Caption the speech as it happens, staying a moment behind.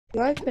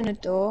You open a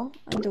door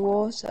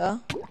underwater.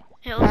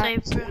 It'll say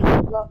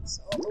blocks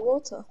all the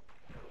water.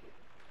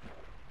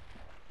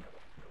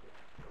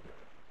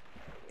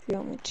 If you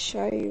want me to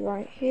show you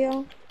right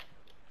here.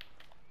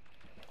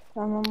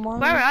 I'm on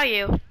one. Where are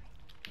you?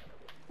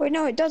 Wait,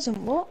 no, it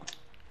doesn't. What?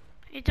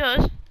 It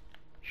does.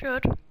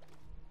 Should.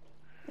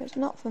 It's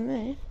not for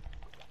me.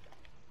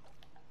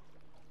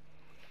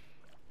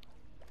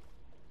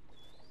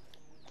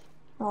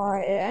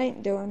 Alright, it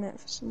ain't doing it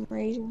for some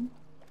reason.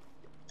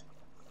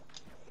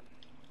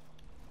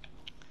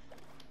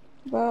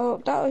 Well,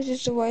 that was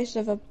just a waste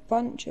of a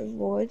bunch of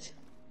wood.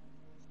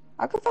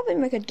 I could probably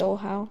make a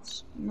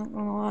dollhouse, I'm not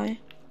gonna lie.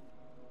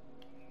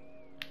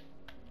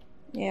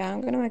 Yeah,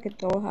 I'm gonna make a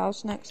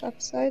dollhouse next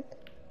episode.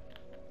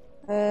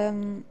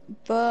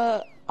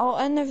 But I'll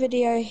end the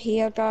video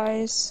here,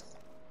 guys.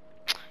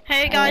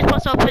 Hey guys,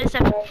 what's up? It's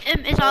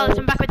Alex.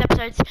 I'm back with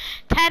episodes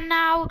 10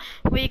 now.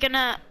 We're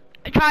gonna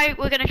try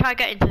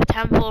get into the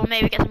temple,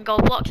 maybe get some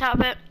gold blocks out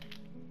of it.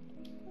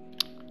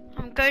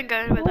 I'm going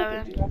with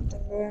Owen. You have to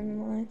ruin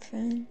my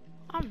thing.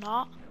 I'm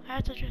not. I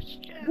had to just.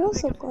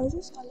 What's up, guys?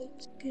 It's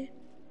Alex again.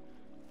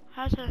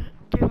 I had to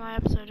do my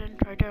episode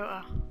intro, don't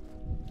I?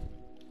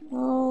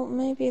 Well,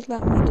 maybe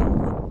let me do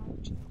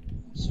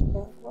my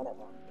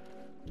whatever.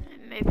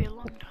 It may be a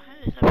long time.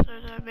 This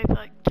episode, maybe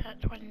like 10,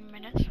 20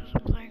 minutes or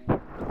something.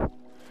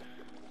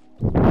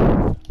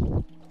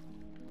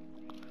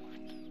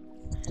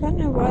 I don't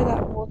know why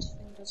that water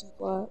thing doesn't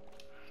work.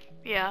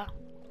 Yeah.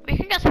 We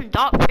can get some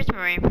dark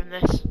prismarine from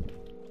this.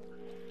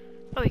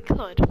 Oh, we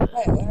could. But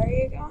Wait, where are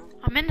you going?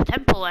 I'm in the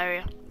temple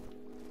area.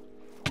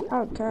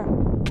 Oh, crap.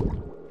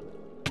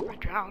 I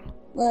drown.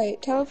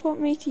 Wait, teleport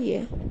me to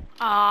you.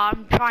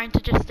 I'm trying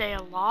to just stay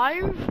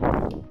alive.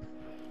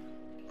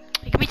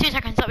 Give me 2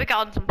 seconds, let me get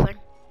on something.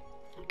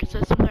 Because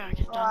there's something I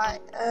can do.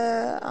 Alright,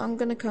 I'm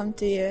gonna come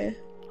to you.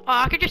 Oh,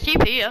 I could just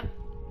TP you.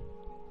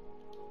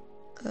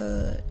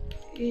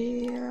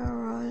 Yeah,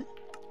 alright.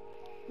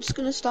 I'm just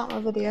gonna start my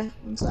video.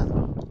 1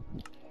 second.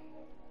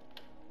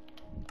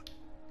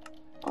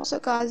 Also,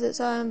 guys, it's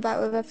back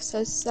with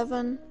episode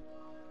 7.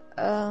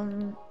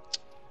 There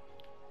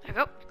we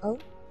go. Oh.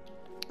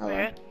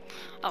 Hello.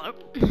 Hello.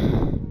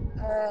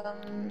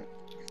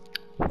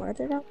 Where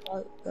did that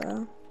boat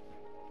go?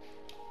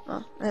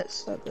 Oh,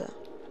 it's up there.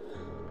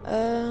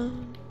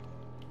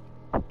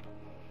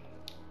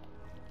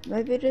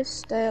 Maybe just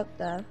stay up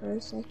there for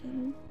a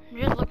second. I'm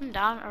just looking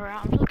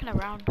around. I'm just looking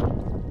around.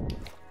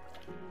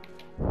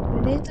 We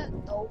need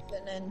that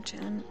dolphin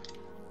enchant.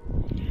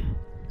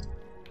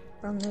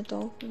 From the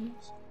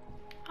dolphins.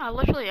 I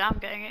literally am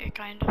getting it,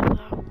 kind of,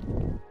 though.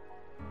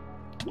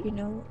 You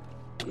know,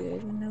 you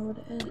even know what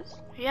it is?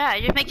 Yeah,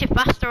 it just makes you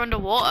faster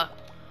underwater.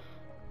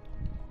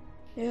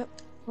 Yep,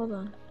 hold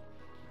on.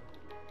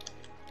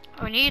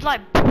 We need, like,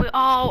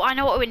 oh, I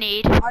know what we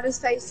need. I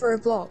just faced for a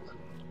block.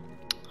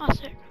 Oh,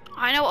 sick.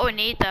 I know what we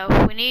need, though.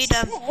 We need,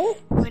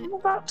 I'm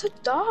about to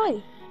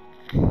die.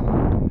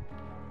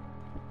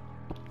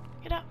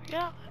 Get up,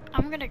 get up.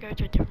 I'm gonna go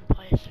to a different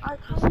place. I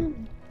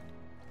can't.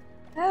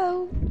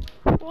 Help.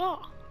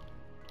 What?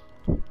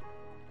 What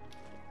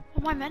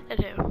am I meant to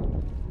do?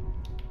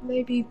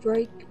 Maybe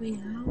break me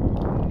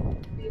out.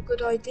 Be a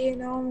good idea.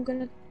 Now I'm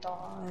gonna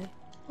die.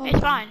 It's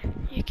fine.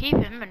 You keep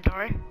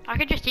inventory. I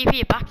can just TP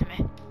you back to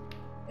me.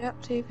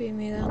 Yep, TP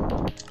me then.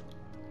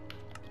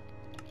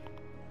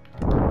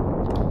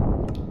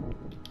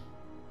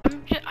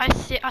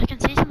 I can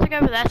see something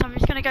over there, so I'm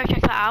just gonna go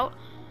check that out.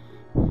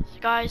 So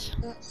guys.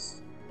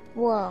 That's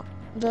what?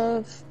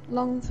 The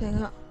long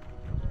thing.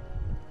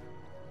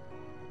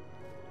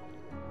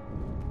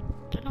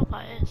 Don't know what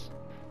that is.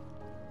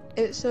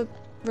 It's a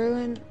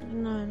ruin.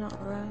 No, not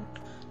a ruin.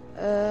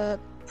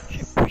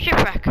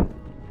 Shipwreck.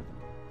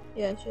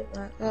 Yeah,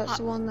 shipwreck. That's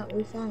the one that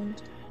we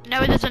found.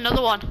 No, there's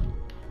another one.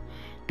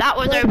 That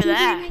was over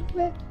there.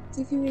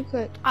 TP me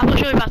quick. I'm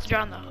literally about to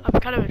drown though. I'm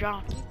kind of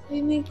drowned.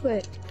 TP me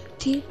quick.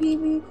 TP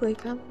me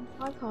quick. I'm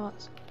on 5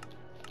 hearts.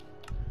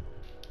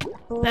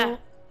 There.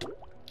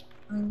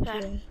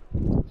 There.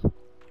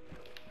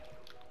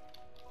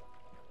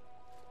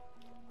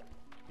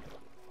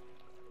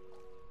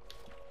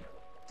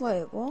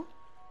 Wait, what?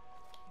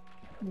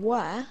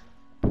 Where?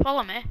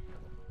 Follow me.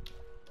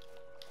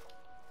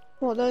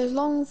 What, those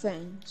long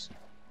things?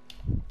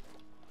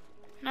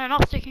 No,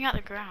 not sticking out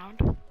the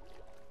ground.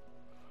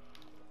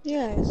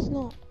 Yeah, it's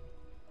not.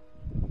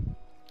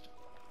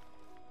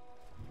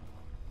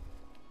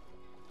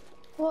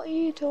 What are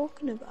you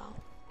talking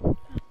about? I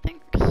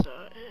think so,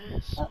 it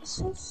is. That's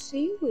just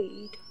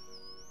seaweed.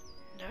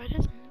 No, it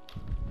isn't.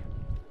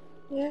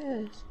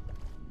 Yes.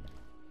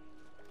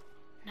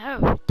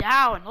 No,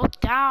 down, look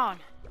down.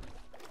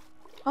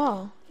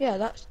 Oh, yeah,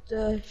 that's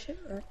the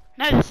shipwreck.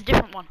 No, that's a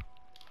different one.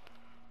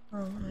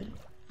 Oh, right.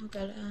 I'll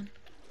get it in.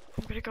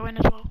 I'm gonna go in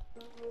as well.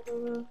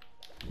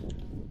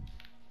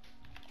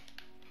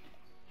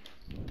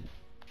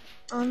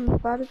 I'm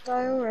about to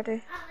die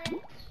already.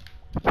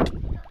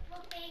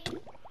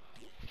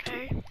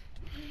 Okay.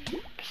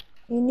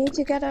 You need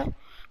to get up.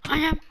 I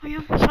am,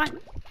 it's fine.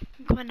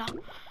 I'm coming now.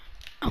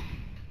 Oh.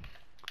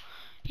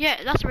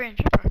 Yeah, that's a ruined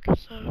shipwreck.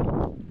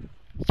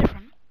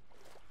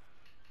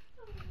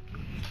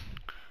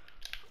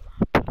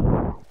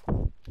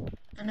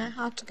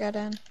 how to get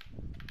in.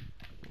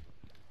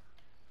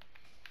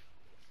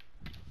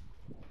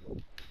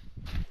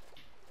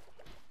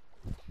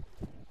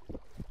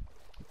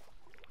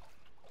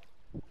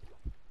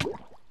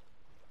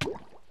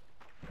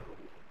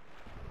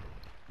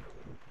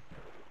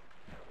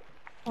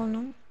 Oh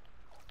no.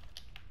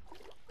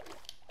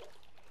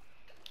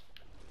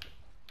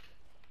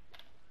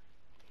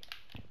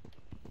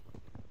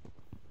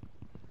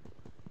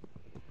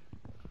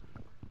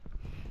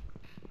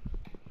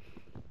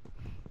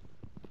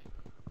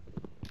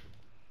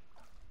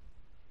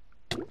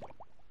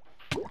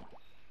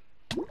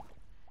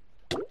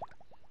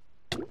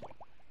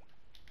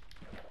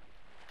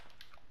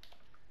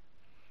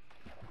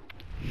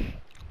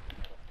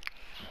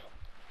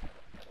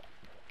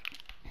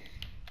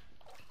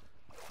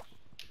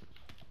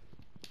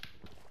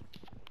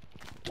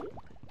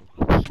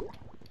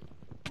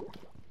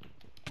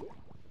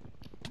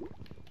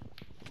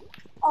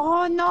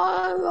 Oh no,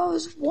 I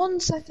was 1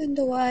 second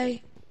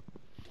away.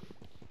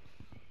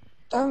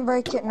 Don't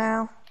break it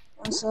now.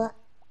 One sec.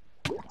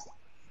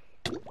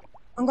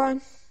 I'm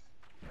going.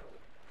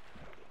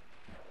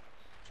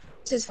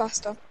 This is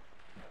faster.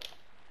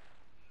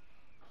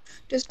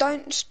 Just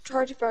don't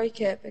try to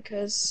break it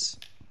because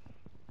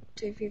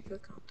 2 people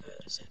can't do it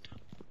at the same time.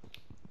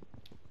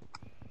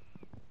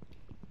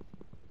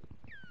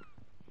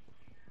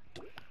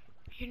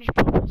 You need to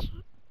pop this.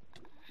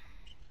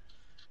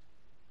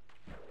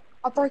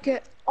 I'll break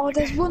it. Oh,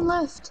 there's one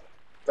left.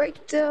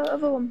 Break the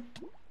other one.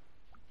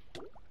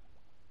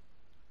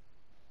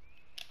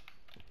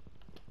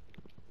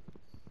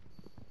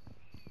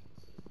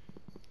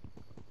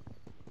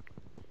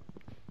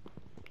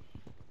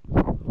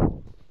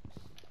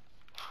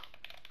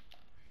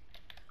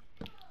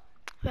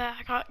 There,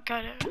 I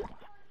got it.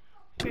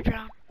 Good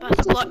round.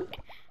 That's a block.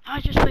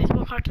 I just placed the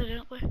block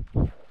accidentally.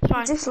 It's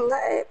fine. Just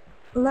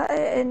let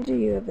it injure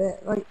you a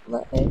bit. Like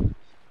let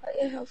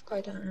your health go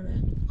down a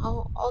bit.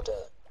 I'll do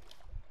it.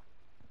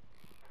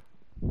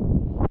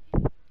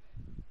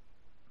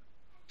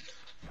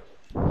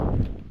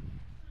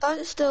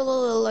 Don't steal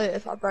all the loot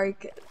if I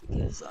break it,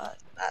 because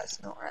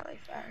that's not really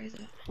fair, is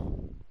it?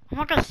 I'm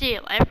not gonna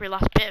steal every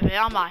last bit of it,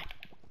 am I?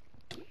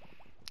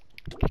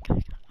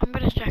 I'm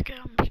gonna check it.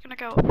 I'm just gonna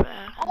go up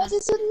there. Oh,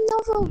 there's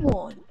another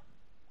one.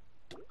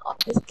 Oh,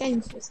 this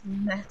game's just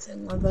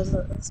messing with us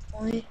at this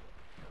point.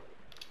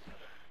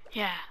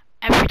 Yeah.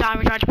 Every time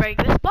we try to break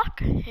this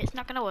block, it's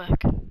not gonna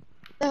work.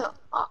 No,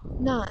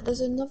 no, there's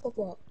another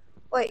block.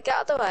 Wait, get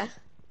out of the way.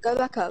 Go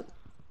back up.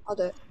 I'll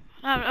do it.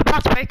 No, I'm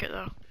about to break it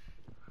though.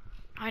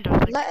 I don't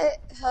think. Let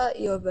it hurt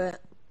you a bit.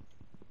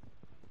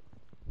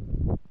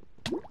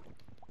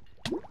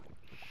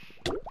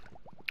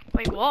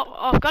 Wait, what?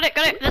 Oh, got it,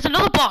 got it. There's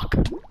another block.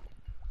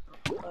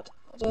 Oh, God,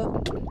 I'll do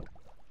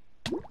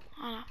it.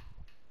 Oh no.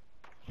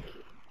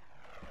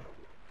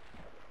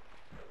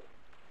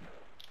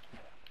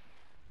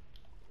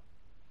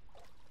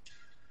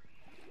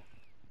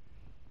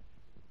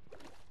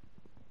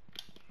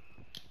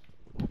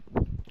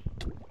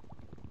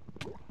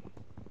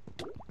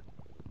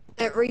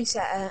 It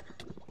reset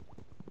it.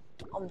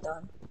 I'm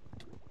done.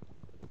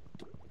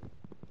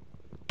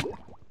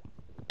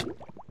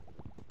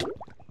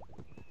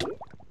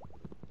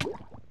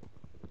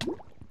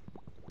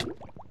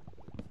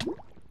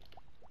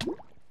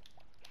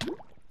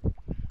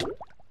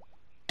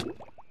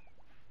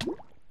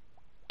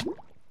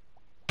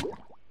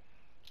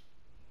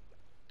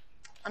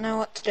 I know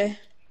what to do.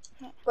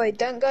 Wait,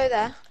 don't go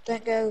there.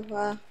 Don't go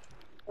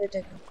we're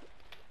digging.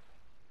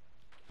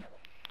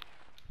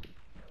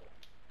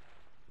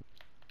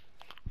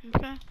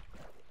 Okay.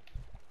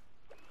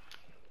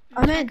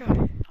 I'm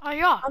in. Oh,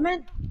 you are? I'm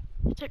in.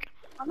 Check.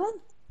 I'm in.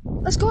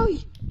 Let's go.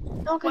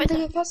 Now I can Wait dig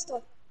a- it faster.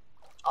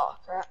 Oh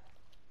crap.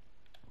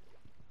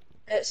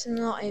 It's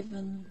not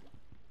even.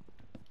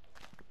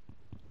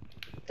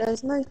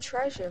 There's no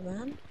treasure,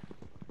 man.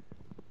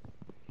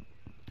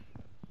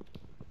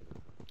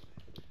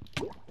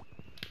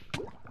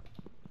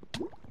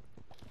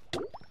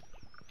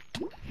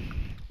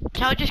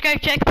 Shall I just go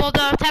check for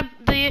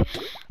the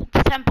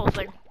temple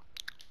thing?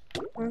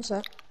 One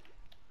sec.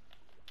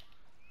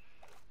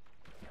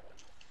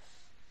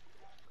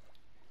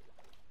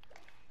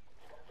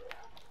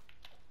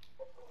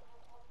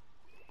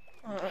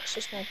 Oh, that's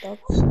just my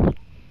dogs.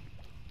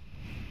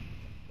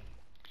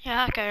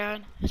 Yeah, okay,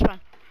 Aaron. It's fine.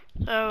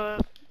 So,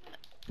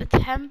 the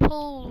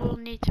temple we'll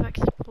need to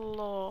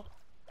explore.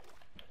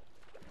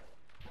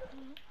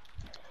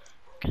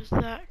 Because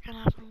that can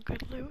have some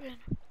good loot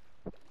in.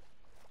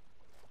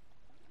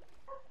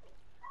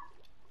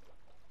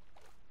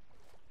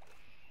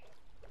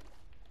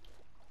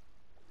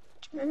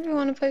 Maybe you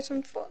want to play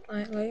some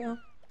Fortnite later.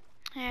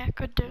 Yeah,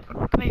 could do.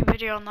 Could make a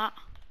video on that.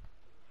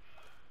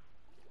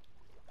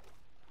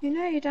 You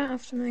know you don't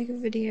have to make a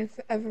video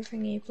for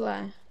everything you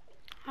play.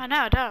 I know,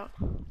 I don't.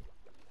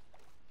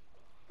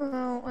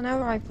 Well,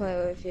 whenever I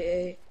play with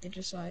you, you're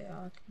just like, oh,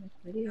 I can make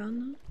a video on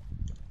that.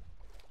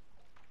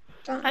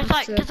 Don't It's have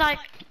like, to cause I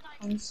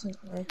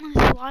constantly.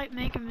 just like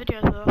making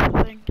videos of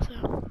that thing,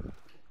 so.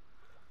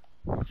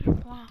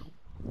 Wow.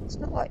 It's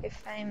not like you're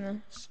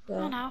famous, I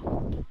but know. I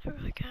don't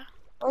really care.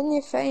 when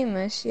you're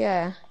famous,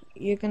 yeah,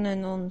 you're gonna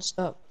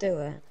non-stop do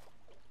it.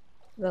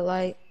 But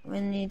like,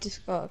 when you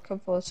just got a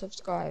couple of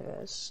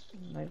subscribers,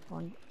 no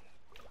point.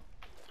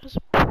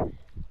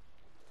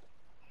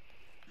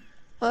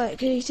 Alright,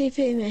 can you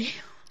TP me?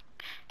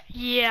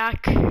 Yeah, I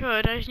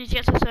could. I just need to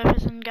get to the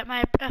surface and get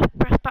my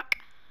breath back.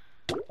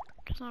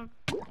 So,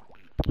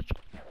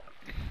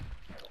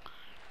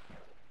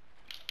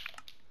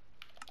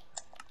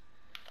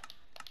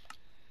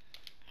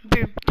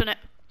 boom, done it.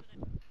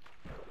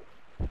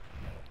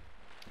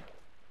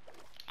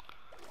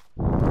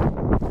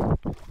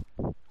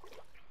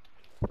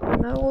 I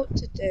know what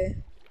to do.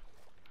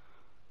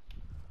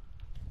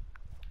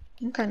 I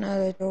think I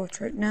know the door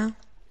trick now.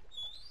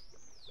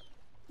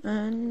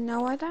 And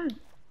no, I don't.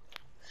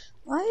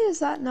 Why is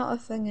that not a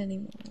thing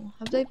anymore?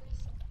 Have they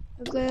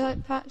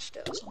like patched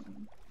it or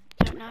something?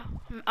 Don't know.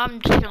 I'm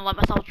just gonna let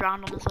myself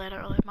drown, honestly. I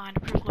don't really mind.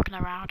 I'm just looking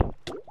around.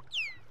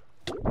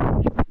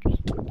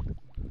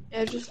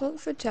 Yeah, just look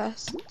for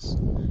chests.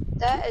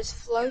 There is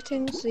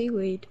floating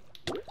seaweed.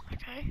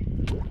 Okay.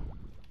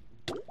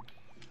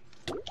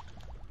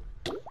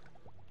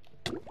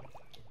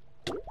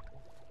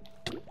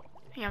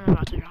 Yeah, I'm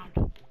about to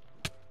drown.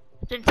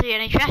 Didn't see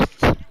any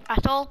chests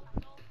at all.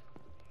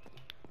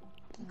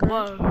 Good.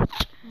 Whoa.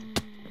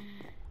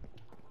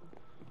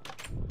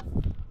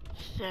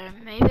 So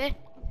maybe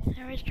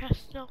there is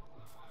chests still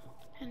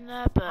in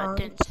there, but I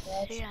didn't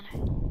see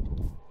any.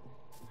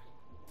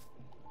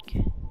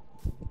 Okay.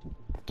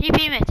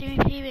 TP me,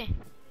 TP me.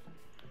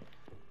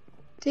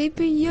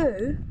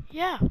 TPU?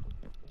 Yeah.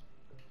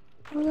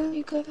 Why don't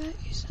you go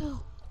back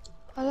yourself?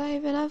 I don't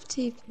even have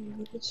TP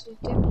because you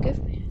didn't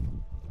give me it.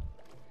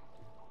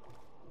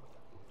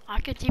 I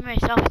could TP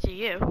myself to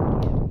you.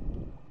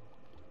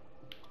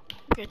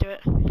 Go do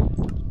it.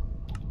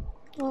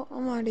 Well,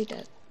 I'm already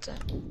dead, so.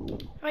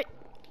 Right.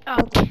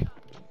 Okay.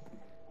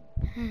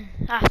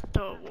 That's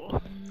the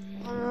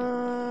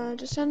one.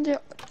 Just end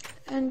your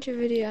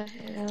video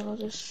here. I'll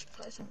just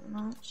play something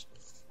else.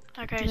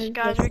 Okay, so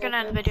guys, we're gonna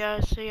end the video.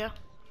 See ya.